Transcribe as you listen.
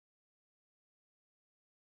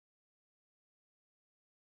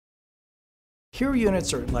Hero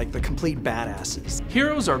units are like the complete badasses.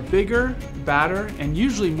 Heroes are bigger, badder, and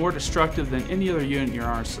usually more destructive than any other unit in your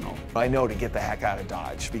arsenal. I know to get the heck out of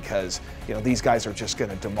Dodge because, these guys are just going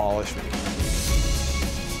to demolish me.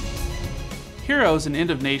 Heroes in End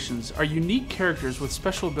of Nations are unique characters with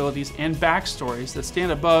special abilities and backstories that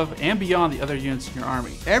stand above and beyond the other units in your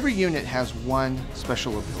army. Every unit has one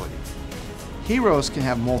special ability. Heroes can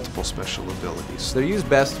have multiple special abilities. They're used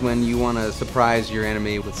best when you want to surprise your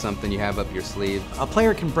enemy with something you have up your sleeve. A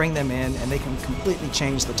player can bring them in and they can completely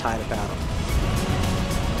change the tide of battle.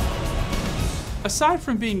 Aside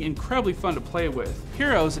from being incredibly fun to play with,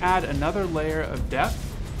 heroes add another layer of depth,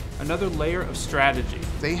 another layer of strategy.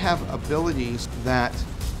 They have abilities that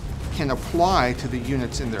can apply to the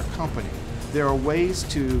units in their company. There are ways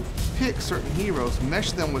to pick certain heroes,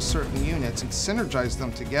 mesh them with certain units, and synergize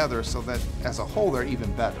them together so that as a whole they're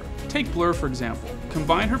even better. Take Blur for example.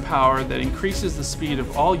 Combine her power that increases the speed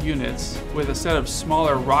of all units with a set of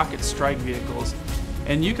smaller rocket strike vehicles,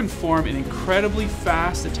 and you can form an incredibly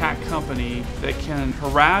fast attack company that can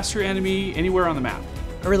harass your enemy anywhere on the map.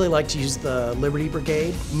 I really like to use the Liberty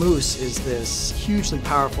Brigade. Moose is this hugely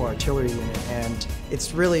powerful artillery unit, and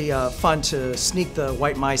it's really fun to sneak the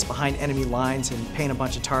white mice behind enemy lines and paint a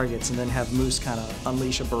bunch of targets and then have Moose kind of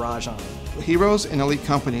unleash a barrage on them. Heroes in elite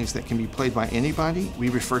companies that can be played by anybody, we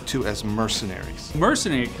refer to as mercenaries.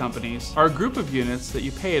 Mercenary companies are a group of units that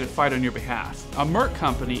you pay to fight on your behalf. A merc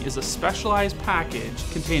company is a specialized package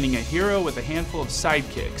containing a hero with a handful of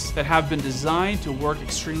sidekicks that have been designed to work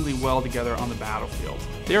extremely well together on the battlefield.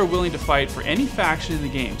 They are willing to fight for any faction in the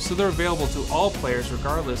game, so they're available to all players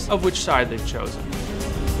regardless of which side they've chosen.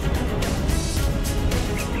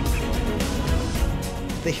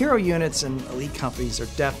 The hero units and elite companies are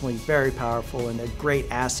definitely very powerful and a great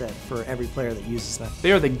asset for every player that uses them.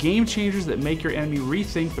 They are the game changers that make your enemy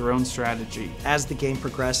rethink their own strategy. As the game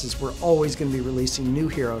progresses, we're always going to be releasing new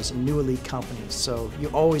heroes and new elite companies, so you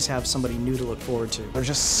always have somebody new to look forward to. There's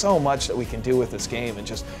just so much that we can do with this game and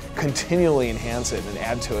just continually enhance it and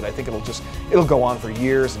add to it. I think it'll go on for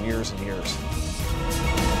years and years and years.